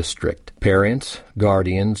School District, parents,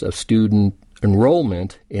 guardians of student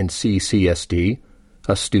enrollment in CCSD,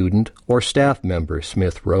 a student or staff member,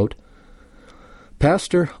 Smith wrote.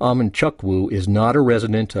 Pastor Amanchukwu is not a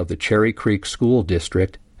resident of the Cherry Creek School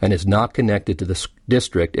District and is not connected to the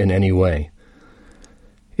district in any way.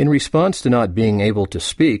 In response to not being able to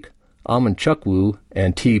speak, Amanchukwu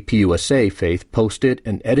and TPUSA Faith posted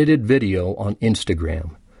an edited video on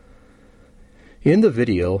Instagram. In the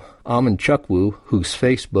video, Amanchukwu, whose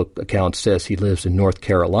Facebook account says he lives in North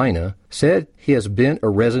Carolina, said he has been a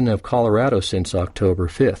resident of Colorado since October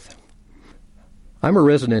 5th. "I'm a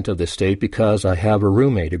resident of the state because I have a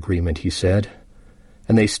roommate agreement," he said,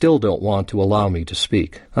 "and they still don't want to allow me to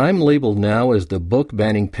speak. I'm labeled now as the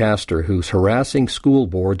book-banning pastor who's harassing school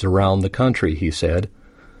boards around the country," he said.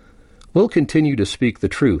 "We'll continue to speak the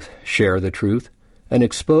truth, share the truth, and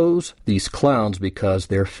expose these clowns because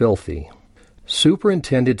they're filthy."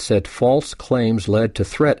 Superintendent said false claims led to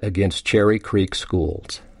threat against Cherry Creek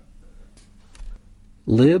schools.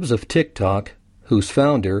 Libs of TikTok, whose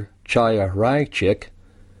founder, Chaya Raichik,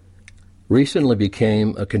 recently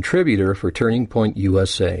became a contributor for Turning Point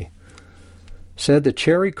USA, said the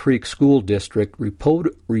Cherry Creek School District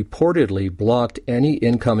reportedly blocked any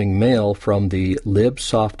incoming mail from the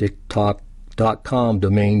libsoftiktok.com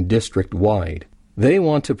domain district-wide. They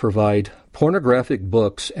want to provide pornographic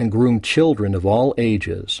books and groom children of all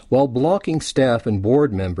ages while blocking staff and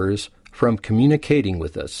board members from communicating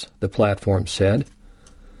with us, the platform said.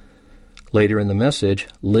 Later in the message,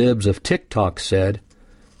 Libs of TikTok said,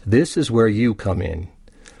 "This is where you come in.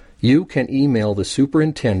 You can email the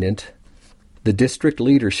superintendent, the district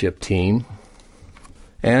leadership team,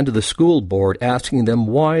 and the school board asking them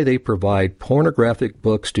why they provide pornographic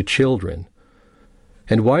books to children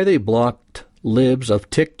and why they blocked Libs of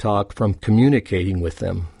TikTok from communicating with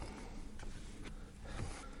them."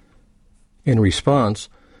 In response,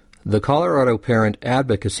 the Colorado Parent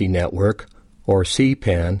Advocacy Network, or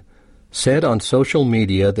CPAN, said on social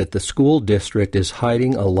media that the school district is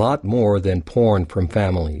hiding a lot more than porn from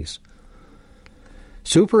families.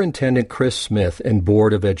 Superintendent Chris Smith and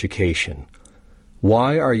Board of Education: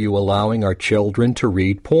 "Why are you allowing our children to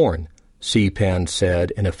read porn? CPAN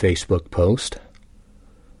said in a Facebook post.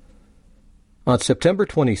 On September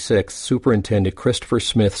 26th, Superintendent Christopher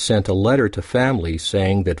Smith sent a letter to families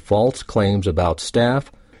saying that false claims about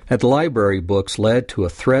staff at library books led to a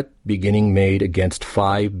threat being made against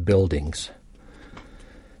 5 buildings.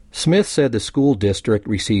 Smith said the school district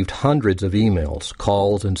received hundreds of emails,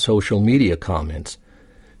 calls, and social media comments,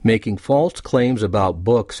 making false claims about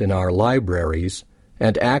books in our libraries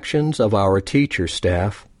and actions of our teacher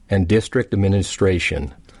staff and district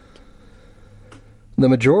administration. The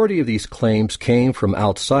majority of these claims came from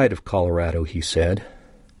outside of Colorado, he said.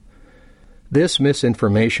 This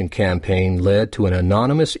misinformation campaign led to an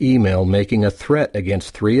anonymous email making a threat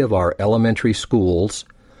against 3 of our elementary schools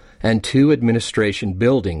and 2 administration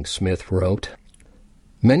buildings, Smith wrote.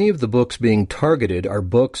 Many of the books being targeted are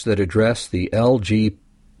books that address the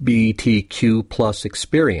LGBTQ plus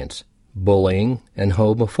experience, bullying, and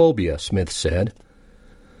homophobia, Smith said.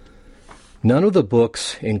 None of the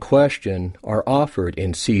books in question are offered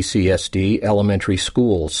in CCSD elementary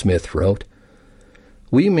schools, Smith wrote.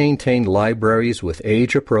 We maintain libraries with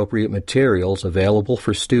age-appropriate materials available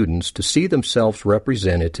for students to see themselves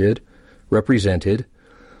represented,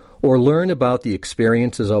 or learn about the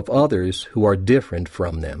experiences of others who are different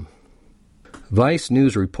from them. Vice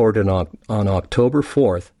News reported on October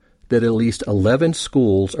 4th that at least 11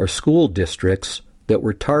 schools or school districts that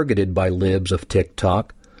were targeted by libs of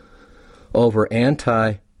TikTok over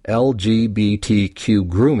anti-LGBTQ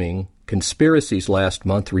grooming conspiracies last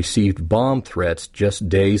month received bomb threats just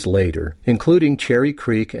days later, including Cherry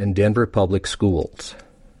Creek and Denver Public Schools.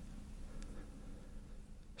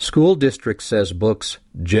 School district says books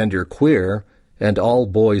Gender Queer and All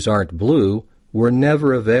Boys Aren't Blue were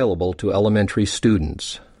never available to elementary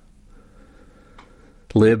students.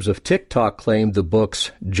 Libs of TikTok claimed the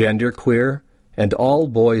books Gender Queer and All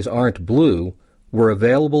Boys Aren't Blue were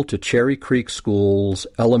available to Cherry Creek School's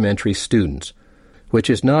elementary students, which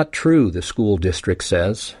is not true, the school district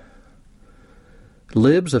says.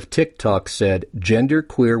 Libs of TikTok said Gender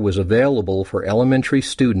Queer was available for elementary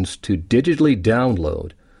students to digitally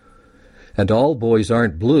download, and All Boys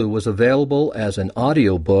Aren't Blue was available as an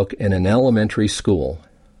audiobook in an elementary school.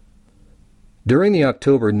 During the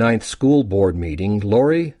October 9th school board meeting,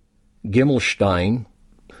 Lori Gimmelstein,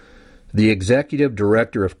 the executive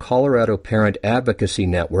director of Colorado Parent Advocacy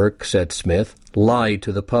Network, said Smith, lied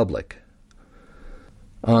to the public.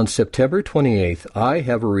 On September 28th, I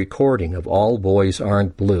have a recording of All Boys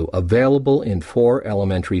Aren't Blue available in 4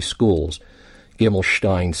 elementary schools,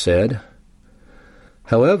 Gimmelstein said.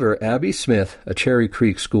 However, Abby Smith, a Cherry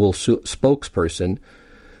Creek School spokesperson,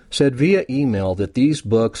 said via email that these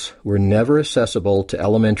books were never accessible to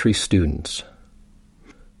elementary students.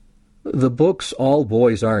 The books All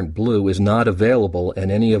Boys Aren't Blue is not available in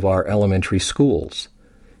any of our elementary schools.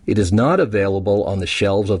 It is not available on the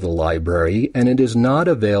shelves of the library, and it is not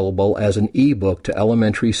available as an e-book to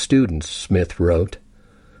elementary students, Smith wrote.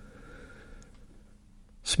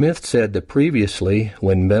 Smith said that previously,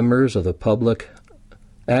 when members of the public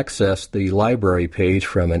accessed the library page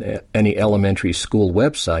from any elementary school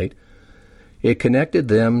website, it connected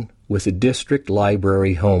them with the district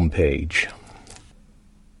library homepage.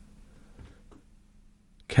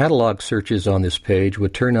 Catalog searches on this page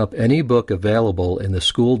would turn up any book available in the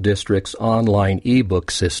school district's online e-book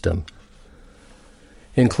system,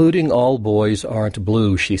 including All Boys Aren't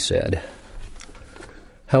Blue, she said.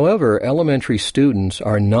 However, elementary students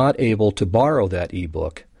are not able to borrow that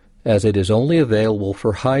e-book, as it is only available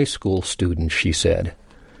for high school students, she said.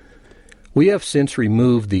 We have since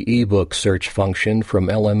removed the e-book search function from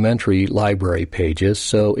elementary library pages,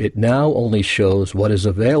 so it now only shows what is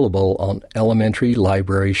available on elementary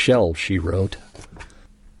library shelves, she wrote.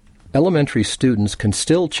 Elementary students can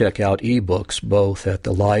still check out e-books both at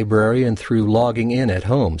the library and through logging in at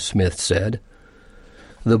home, Smith said.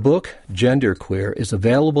 The book Gender Queer is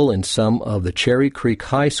available in some of the Cherry Creek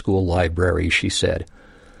High School libraries, she said.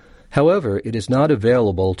 However, it is not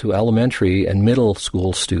available to elementary and middle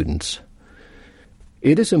school students.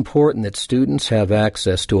 It is important that students have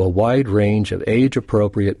access to a wide range of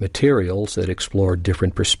age-appropriate materials that explore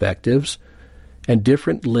different perspectives and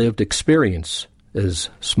different lived experience, as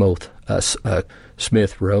Smith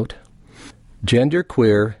wrote. Gender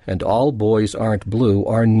Queer and All Boys Aren't Blue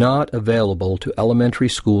are not available to elementary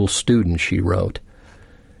school students, she wrote.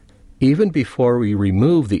 Even before we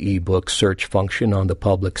removed the e-book search function on the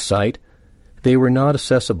public site, they were not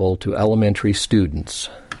accessible to elementary students.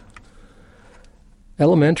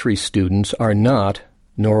 Elementary students are not,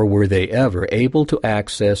 nor were they ever, able to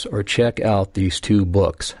access or check out these 2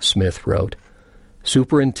 books, Smith wrote.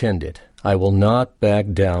 Superintendent, I will not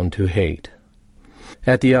back down to hate.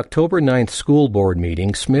 At the October 9th school board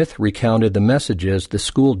meeting, Smith recounted the messages the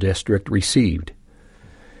school district received.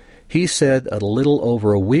 He said that a little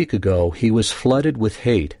over a week ago he was flooded with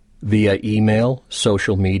hate via email,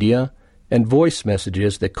 social media, and voice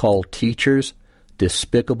messages that called teachers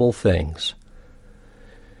despicable things.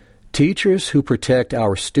 Teachers who protect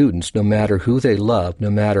our students, no matter who they love, no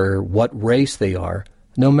matter what race they are,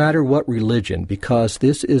 no matter what religion, because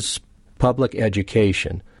this is public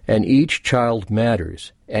education, and each child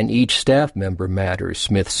matters, and each staff member matters,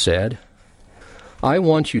 Smith said. I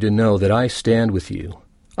want you to know that I stand with you.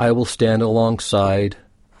 I will stand alongside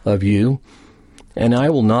of you, and I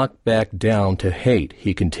will not back down to hate,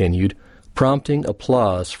 he continued, prompting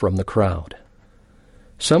applause from the crowd.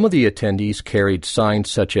 Some of the attendees carried signs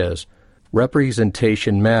such as,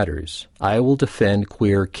 "Representation matters. I will defend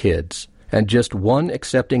queer kids," and just one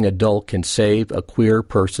accepting adult can save a queer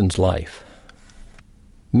person's life.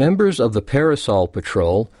 Members of the Parasol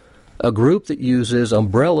Patrol, a group that uses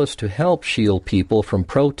umbrellas to help shield people from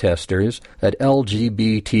protesters at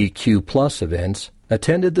LGBTQ+ events,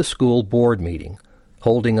 attended the school board meeting,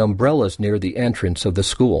 holding umbrellas near the entrance of the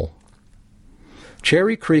school.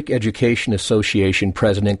 Cherry Creek Education Association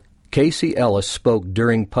President Casey Ellis spoke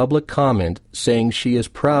during public comment, saying she is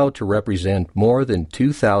proud to represent more than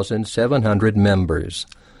 2,700 members.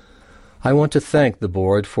 I want to thank the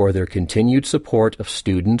board for their continued support of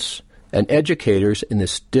students and educators in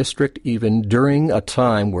this district, even during a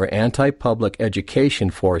time where anti-public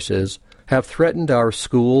education forces have threatened our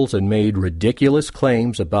schools and made ridiculous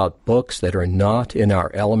claims about books that are not in our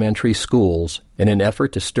elementary schools in an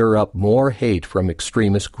effort to stir up more hate from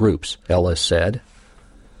extremist groups, Ellis said.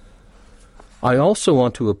 I also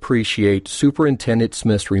want to appreciate Superintendent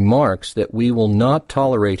Smith's remarks that we will not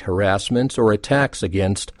tolerate harassments or attacks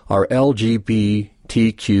against our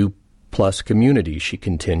LGBTQ+ community, she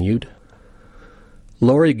continued.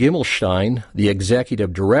 Lori Gimmelstein, the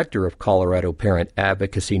executive director of Colorado Parent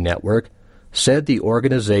Advocacy Network, said the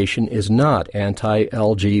organization is not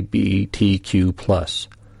anti-LGBTQ+.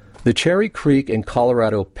 The Cherry Creek and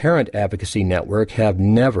Colorado Parent Advocacy Network have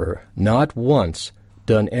never, not once,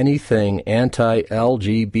 done anything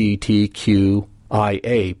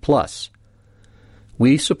anti-LGBTQIA+.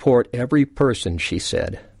 We support every person, she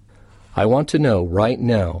said. I want to know right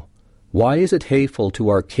now, why is it hateful to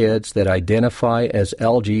our kids that identify as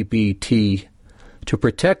LGBT to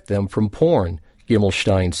protect them from porn,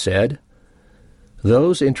 Gimmelstein said.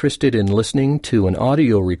 Those interested in listening to an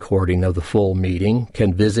audio recording of the full meeting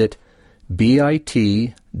can visit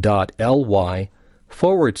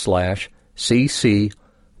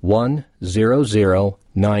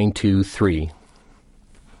bit.ly/cc100923.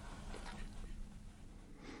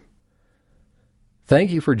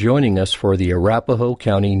 Thank you for joining us for the Arapahoe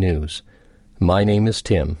County News. My name is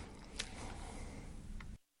Tim.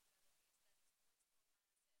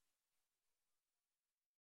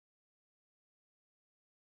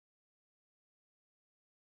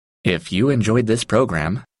 If you enjoyed this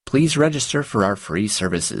program, please register for our free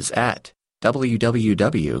services at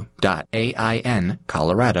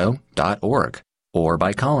www.aincolorado.org or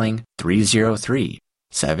by calling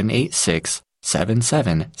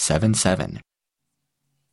 303-786-7777.